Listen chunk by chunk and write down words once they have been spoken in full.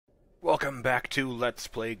Welcome back to Let's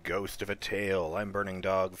Play Ghost of a Tale. I'm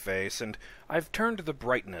BurningDogFace, and I've turned the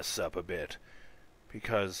brightness up a bit.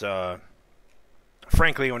 Because,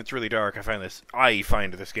 frankly, when it's really dark, I find this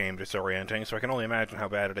game disorienting, so I can only imagine how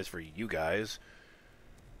bad it is for you guys.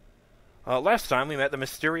 Last time we met the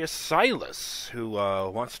mysterious Silas, who,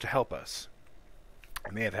 wants to help us.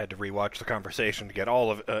 I may have had to rewatch the conversation to get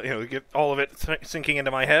all of it sinking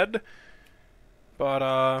into my head.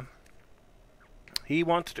 But, he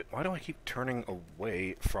wants to... Why do I keep turning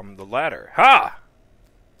away from the ladder? Ha!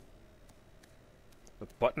 The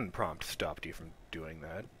button prompt stopped you from doing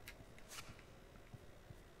that.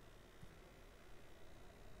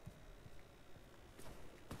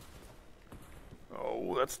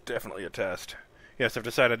 Oh, that's definitely a test. Yes, I've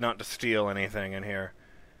decided not to steal anything in here.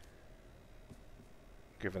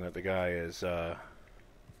 Given that the guy is,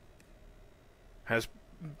 has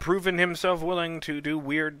proven himself willing to do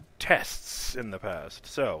weird tests in the past,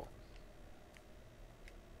 so...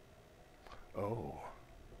 Oh.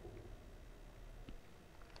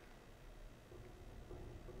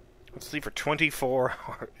 Let's sleep for 24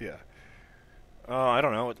 hours. Yeah. I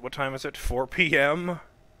don't know. What time is it? 4 p.m.?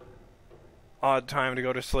 Odd time to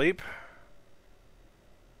go to sleep.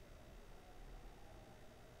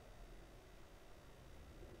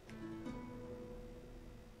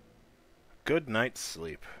 Good night's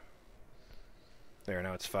sleep. There,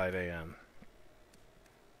 now it's 5 a.m.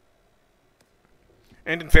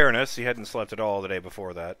 And in fairness, he hadn't slept at all the day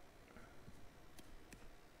before that.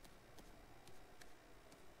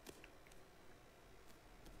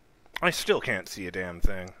 I still can't see a damn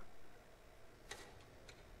thing.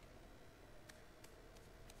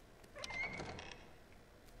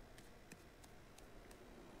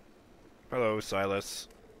 Hello, Silas.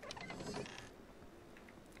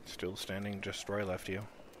 Still standing just where I left you.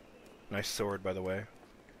 Nice sword, by the way.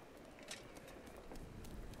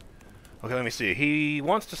 Okay, let me see. He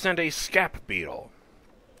wants to send a scap beetle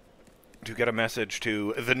to get a message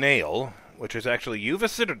to the Nail, which is actually Yuva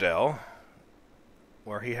Citadel,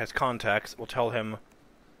 where he has contacts that will tell him...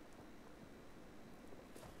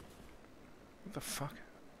 What the fuck?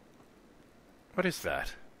 What is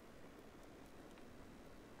that?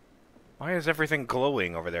 Why is everything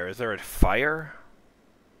glowing over there? Is there a fire?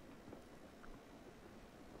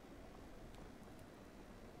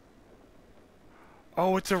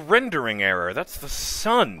 Oh, it's a rendering error. That's the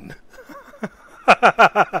sun.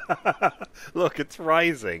 Look, it's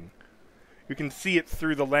rising. You can see it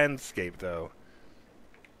through the landscape, though.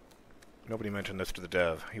 Nobody mentioned this to the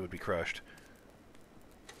dev. He would be crushed.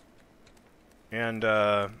 And,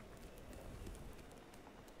 yeah,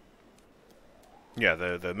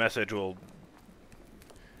 the message will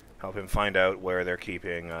help him find out where they're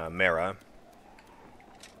keeping, Mara.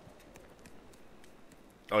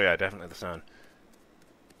 Oh yeah, definitely the sun.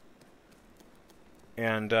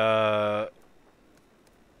 And, oh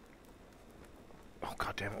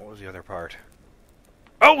goddammit, what was the other part?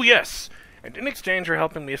 Oh, yes! And in exchange for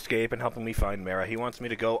helping me escape and helping me find Mara, he wants me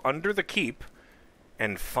to go under the keep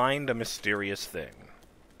and find a mysterious thing.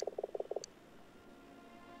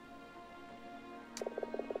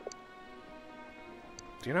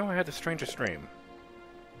 Do you know I had the strangest dream?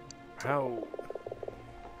 How...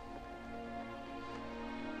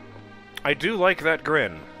 I do like that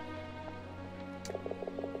grin.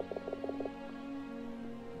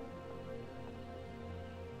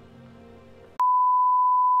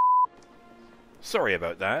 Sorry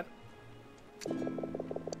about that.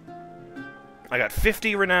 I got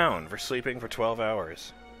 50 renown for sleeping for 12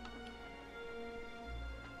 hours.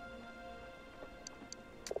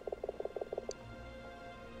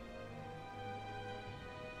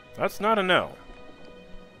 That's not a no.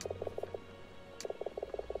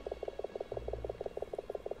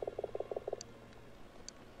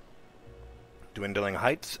 Dwindling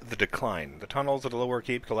Heights, The Decline. The tunnels of the Lower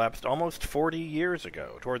Keep collapsed almost 40 years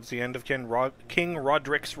ago, towards the end of King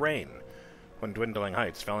Roderick's reign, when Dwindling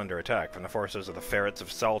Heights fell under attack from the forces of the Ferrets of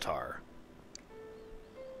Saltar.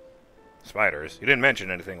 Spiders? You didn't mention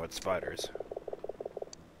anything with spiders.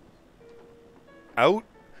 Out?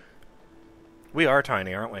 We are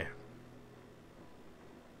tiny, aren't we?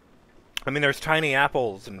 I mean, there's tiny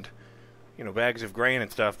apples and, you know, bags of grain and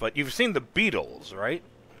stuff, but you've seen the beetles, right?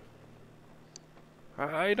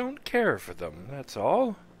 I don't care for them, that's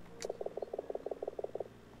all.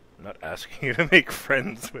 I'm not asking you to make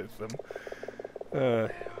friends with them.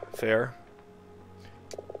 Fair.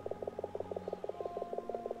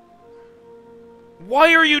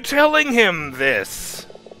 Why are you telling him this?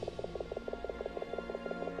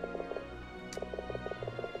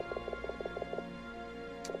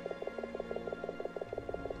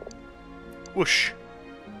 Whoosh.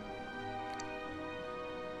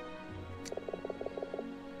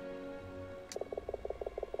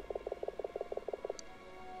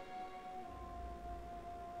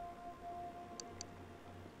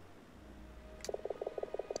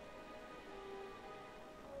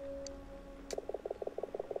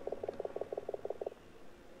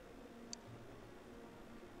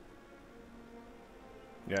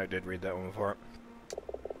 Yeah, I did read that one before.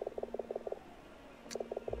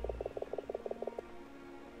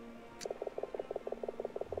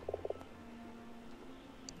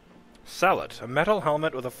 Sallet, a metal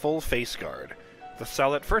helmet with a full face guard. The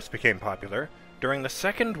sallet first became popular during the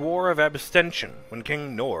Second War of Abstention, when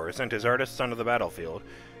King Nor sent his artists onto the battlefield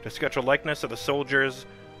to sketch a likeness of the soldiers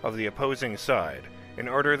of the opposing side, in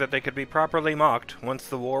order that they could be properly mocked once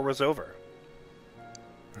the war was over.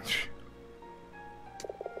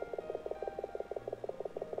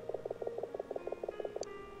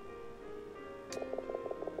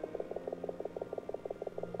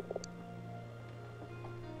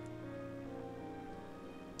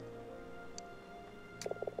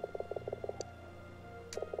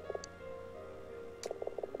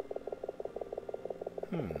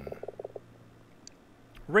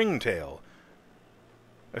 Ringtail.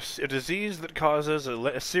 A disease that causes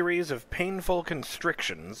a series of painful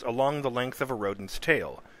constrictions along the length of a rodent's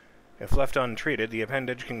tail. If left untreated, the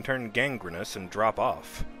appendage can turn gangrenous and drop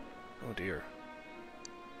off. Oh dear.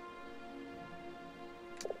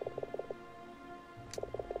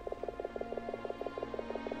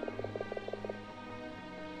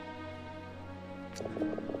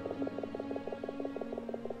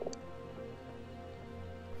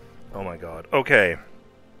 Oh my god. Okay.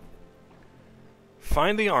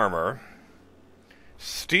 Find the armor,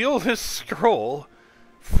 steal this scroll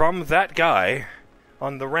from that guy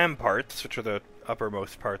on the ramparts, which are the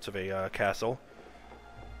uppermost parts of a castle,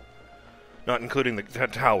 not including the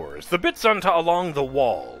towers. The bits along the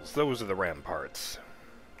walls, those are the ramparts.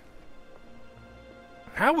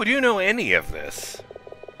 How would you know any of this?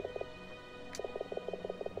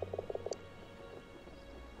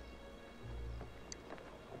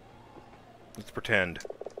 Let's pretend.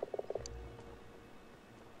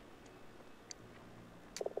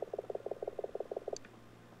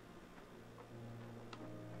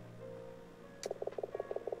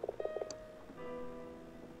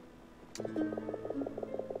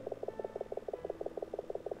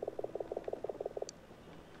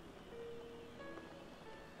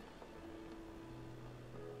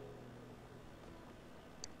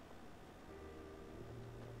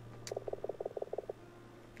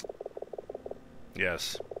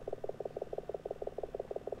 Yes.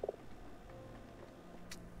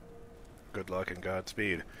 Good luck and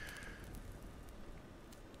Godspeed.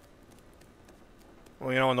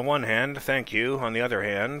 Well, you know, on the one hand, thank you. On the other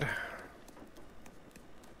hand...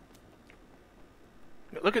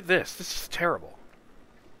 Look at this. This is terrible.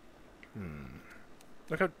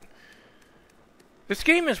 Look how... This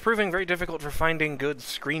game is proving very difficult for finding good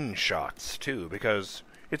screenshots, too, because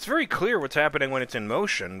it's very clear what's happening when it's in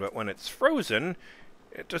motion, but when it's frozen,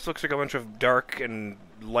 it just looks like a bunch of dark and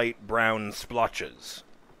light brown splotches.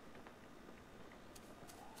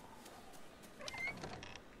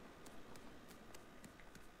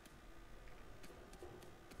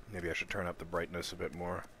 Maybe I should turn up the brightness a bit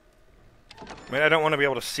more. I mean, I don't want to be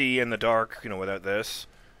able to see in the dark, you know, without this.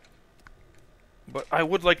 But I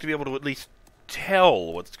would like to be able to at least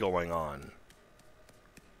tell what's going on.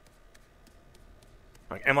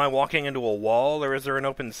 Like, am I walking into a wall, or is there an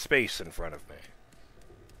open space in front of me?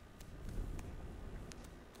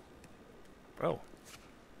 Oh.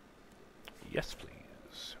 Yes,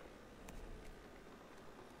 please.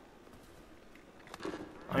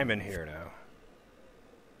 I'm in here now.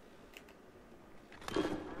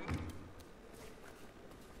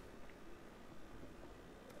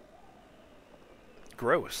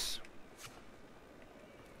 Gross.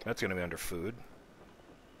 That's going to be under food.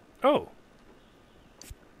 Oh.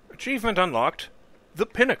 Achievement unlocked. The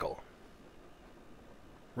Pinnacle.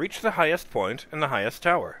 Reach the highest point in the highest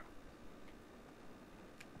tower.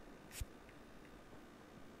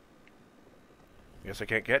 Guess I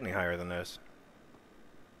can't get any higher than this.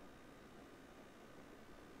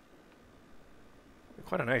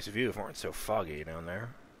 Quite a nice view if it weren't so foggy down there.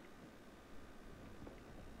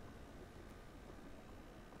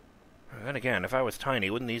 Then again, if I was tiny,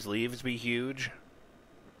 wouldn't these leaves be huge?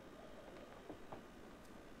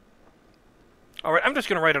 Alright, I'm just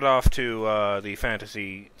gonna write it off to the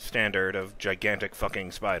fantasy standard of gigantic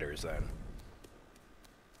fucking spiders, then.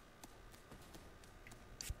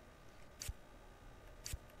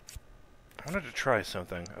 I wanted to try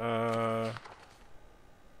something.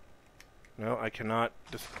 No, I cannot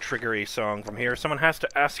just trigger a song from here. Someone has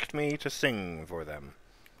to ask me to sing for them.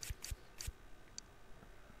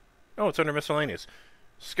 Oh, it's under miscellaneous.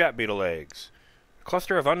 Scat beetle eggs. A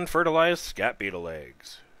cluster of unfertilized scat beetle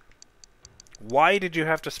eggs. Why did you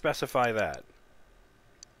have to specify that?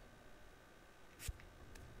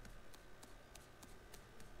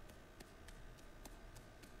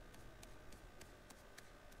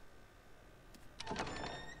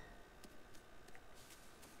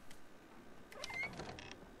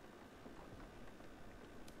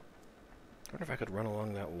 wonder if I could run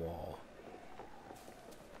along that wall.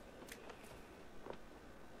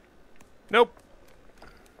 Nope!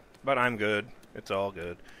 But I'm good. It's all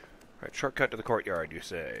good. Alright, shortcut to the courtyard, you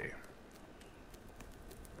say.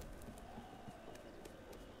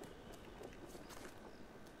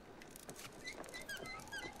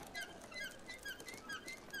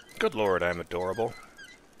 Good lord, I'm adorable.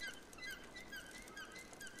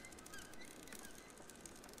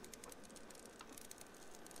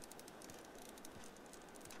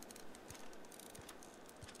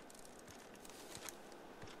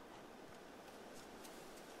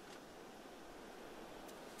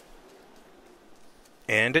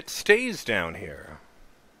 And it stays down here.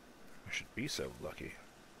 I should be so lucky.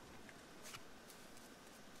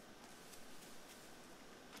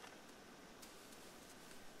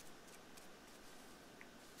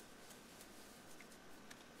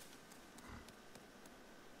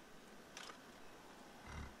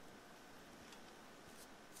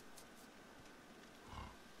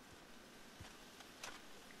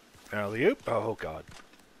 Alley-oop. Oh, God.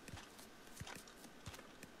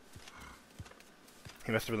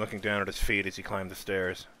 He must have been looking down at his feet as he climbed the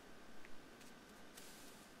stairs.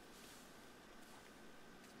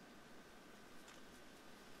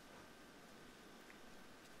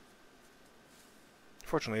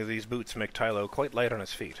 Fortunately, these boots make Tilo quite light on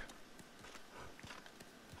his feet.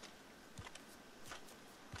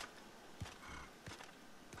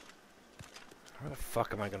 Where the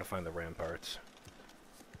fuck am I going to find the ramparts?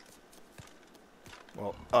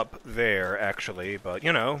 Well, up there, actually, but,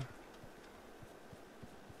 you know.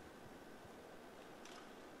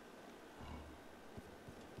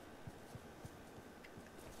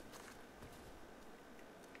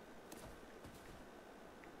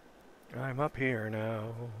 I'm up here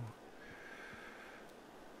now.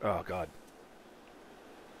 Oh, God.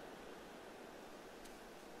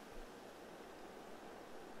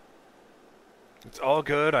 It's all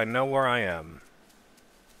good. I know where I am.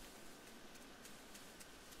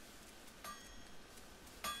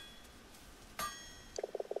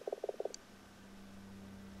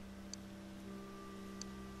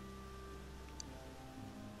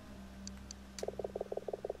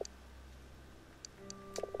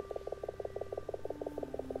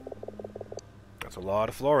 That's a lot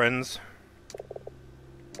of florins.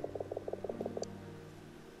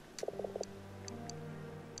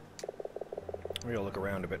 We'll look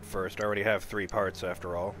around a bit first. I already have 3 parts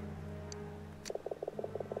after all.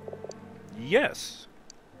 Yes!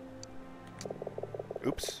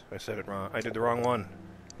 Oops, I said it wrong. I did the wrong one.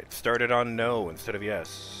 It started on no instead of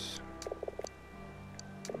yes.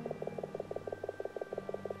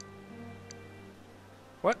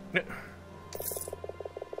 What?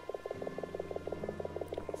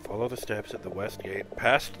 Follow the steps at the west gate,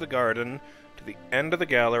 past the garden, to the end of the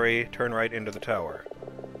gallery, turn right into the tower.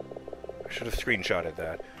 I should have screenshotted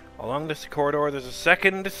that. Along this corridor, there's a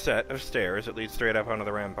second set of stairs that lead straight up onto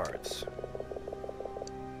the ramparts.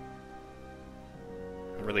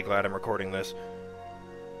 I'm really glad I'm recording this.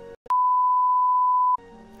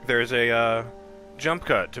 There's a jump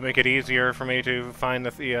cut to make it easier for me to find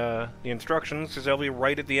the instructions, because they'll be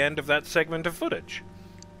right at the end of that segment of footage.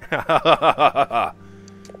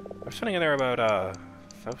 There's something in there about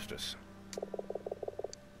Faustus.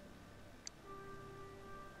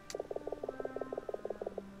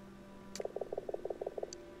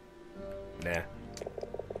 Nah.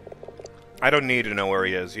 I don't need to know where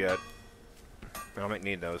he is yet. I might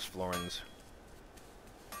need those florins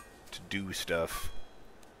to do stuff.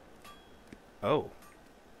 Oh.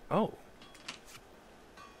 Oh.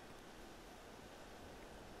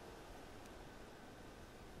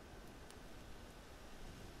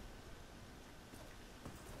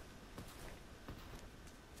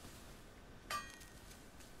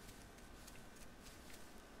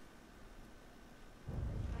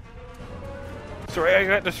 Sorry, I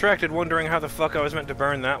got distracted wondering how the fuck I was meant to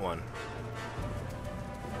burn that one.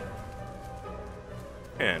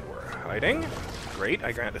 And we're hiding. Great,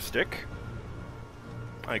 I grant a stick.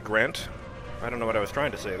 I grant. I don't know what I was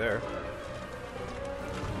trying to say there.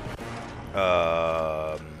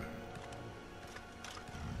 Oh,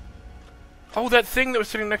 that thing that was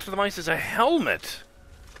sitting next to the mice is a helmet!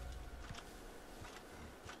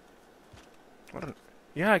 What an...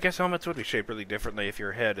 Yeah, I guess helmets would be shaped really differently if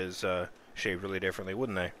your head is, shaped really differently,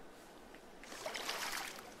 wouldn't they?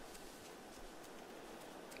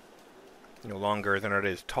 You know, longer than it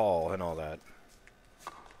is tall and all that.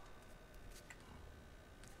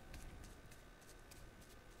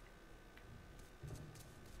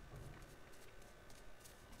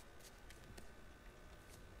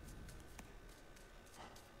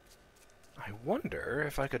 I I wonder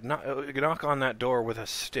if I could knock on that door with a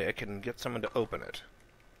stick and get someone to open it.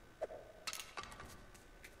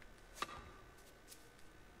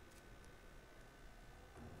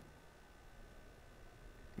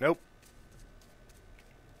 Nope.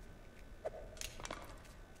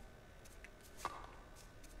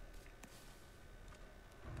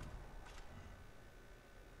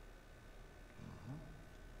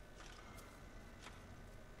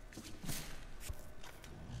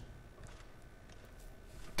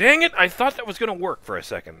 Dang it! I thought that was going to work for a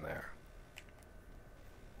second there.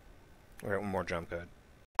 Alright, one more jump cut.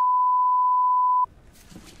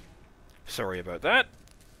 Sorry about that.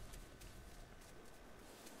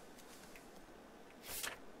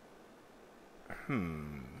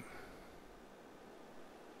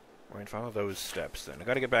 Alright, follow those steps then. I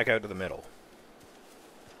gotta get back out to the middle.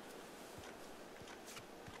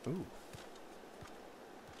 Ooh.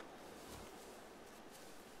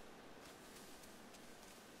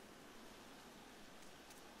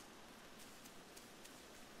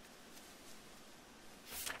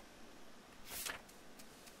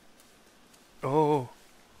 Oh.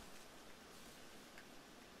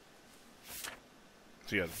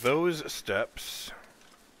 So yeah, those steps.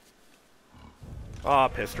 Ah,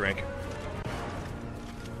 piss drink.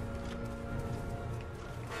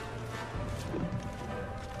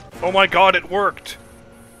 Oh my god, it worked!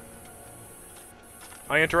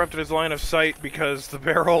 I interrupted his line of sight because the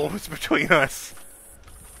barrel was between us.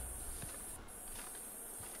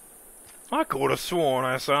 I could have sworn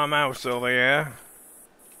I saw a mouse over here.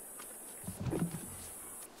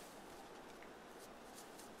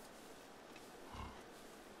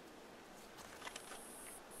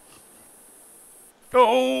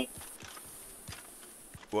 Oh!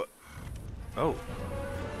 What? Oh.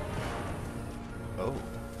 Oh.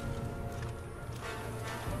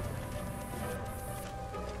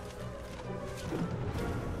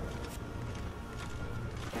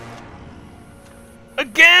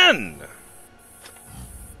 Again!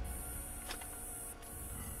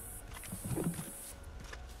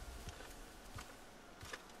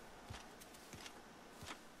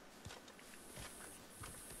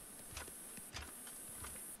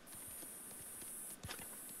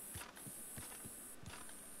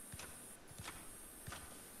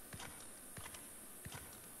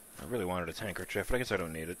 I really wanted a handkerchief, but I guess I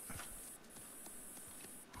don't need it.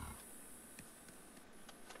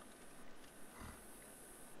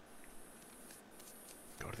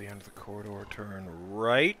 Go to the end of the corridor, turn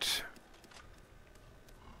right.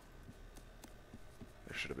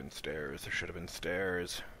 There should have been stairs, there should have been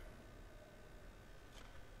stairs.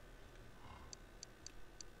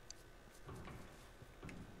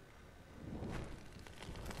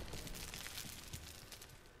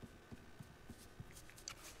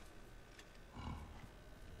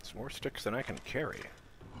 More sticks than I can carry.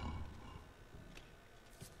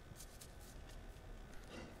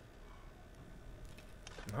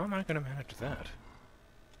 How am I going to manage that?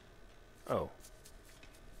 Oh.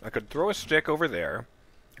 I could throw a stick over there,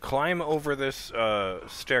 climb over this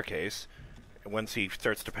staircase once he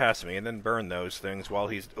starts to pass me, and then burn those things while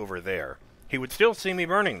he's over there. He would still see me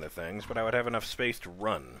burning the things, but I would have enough space to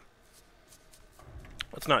run.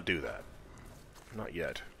 Let's not do that. Not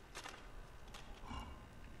yet.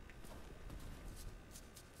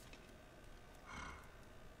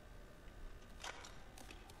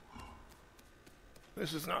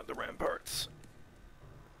 This is not the ramparts.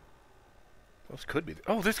 This could be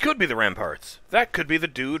oh, this could be the ramparts. That could be the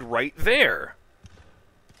dude right there.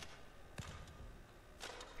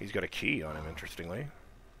 He's got a key on him, interestingly.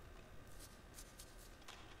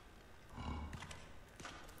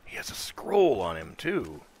 He has a scroll on him,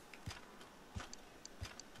 too.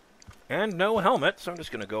 And no helmet, so I'm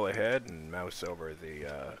just going to go ahead and mouse over the,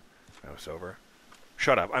 mouse over.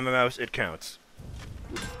 Shut up, I'm a mouse, it counts.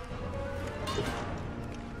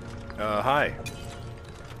 Hi.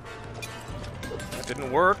 That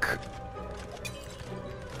didn't work.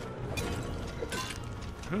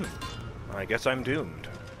 I guess I'm doomed.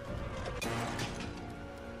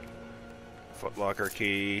 Footlocker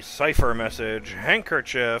key, cipher message,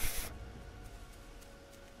 handkerchief.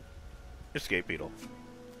 Escape beetle.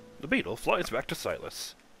 The beetle flies back to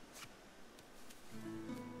Silas.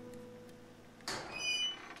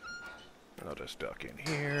 I'll just duck in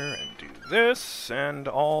here and do this, and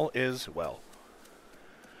all is well.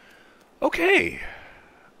 Okay.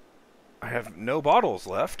 I have no bottles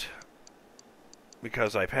left,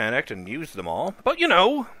 because I panicked and used them all, but you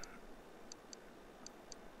know,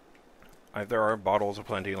 there are bottles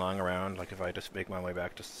aplenty lying around. Like if I just make my way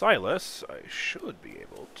back to Silas, I should be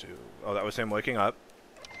able to... Oh, that was him waking up.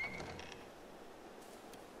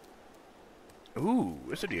 Ooh,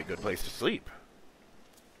 this would be a good place to sleep.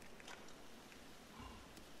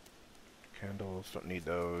 Candles, don't need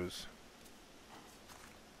those.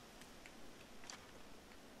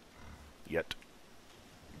 Yet.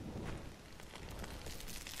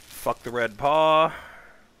 Fuck the red paw.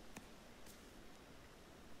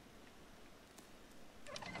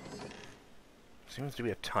 Seems to be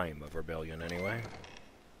a time of rebellion anyway.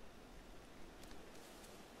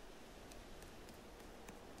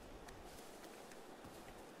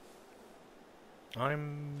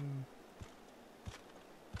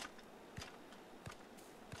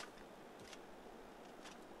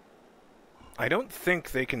 I don't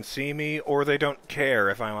think they can see me, or they don't care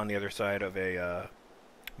if I'm on the other side of a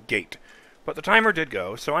gate. But the timer did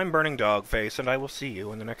go, so I'm BurningDogFace, and I will see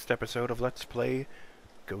you in the next episode of Let's Play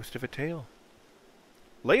Ghost of a Tale.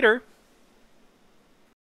 Later!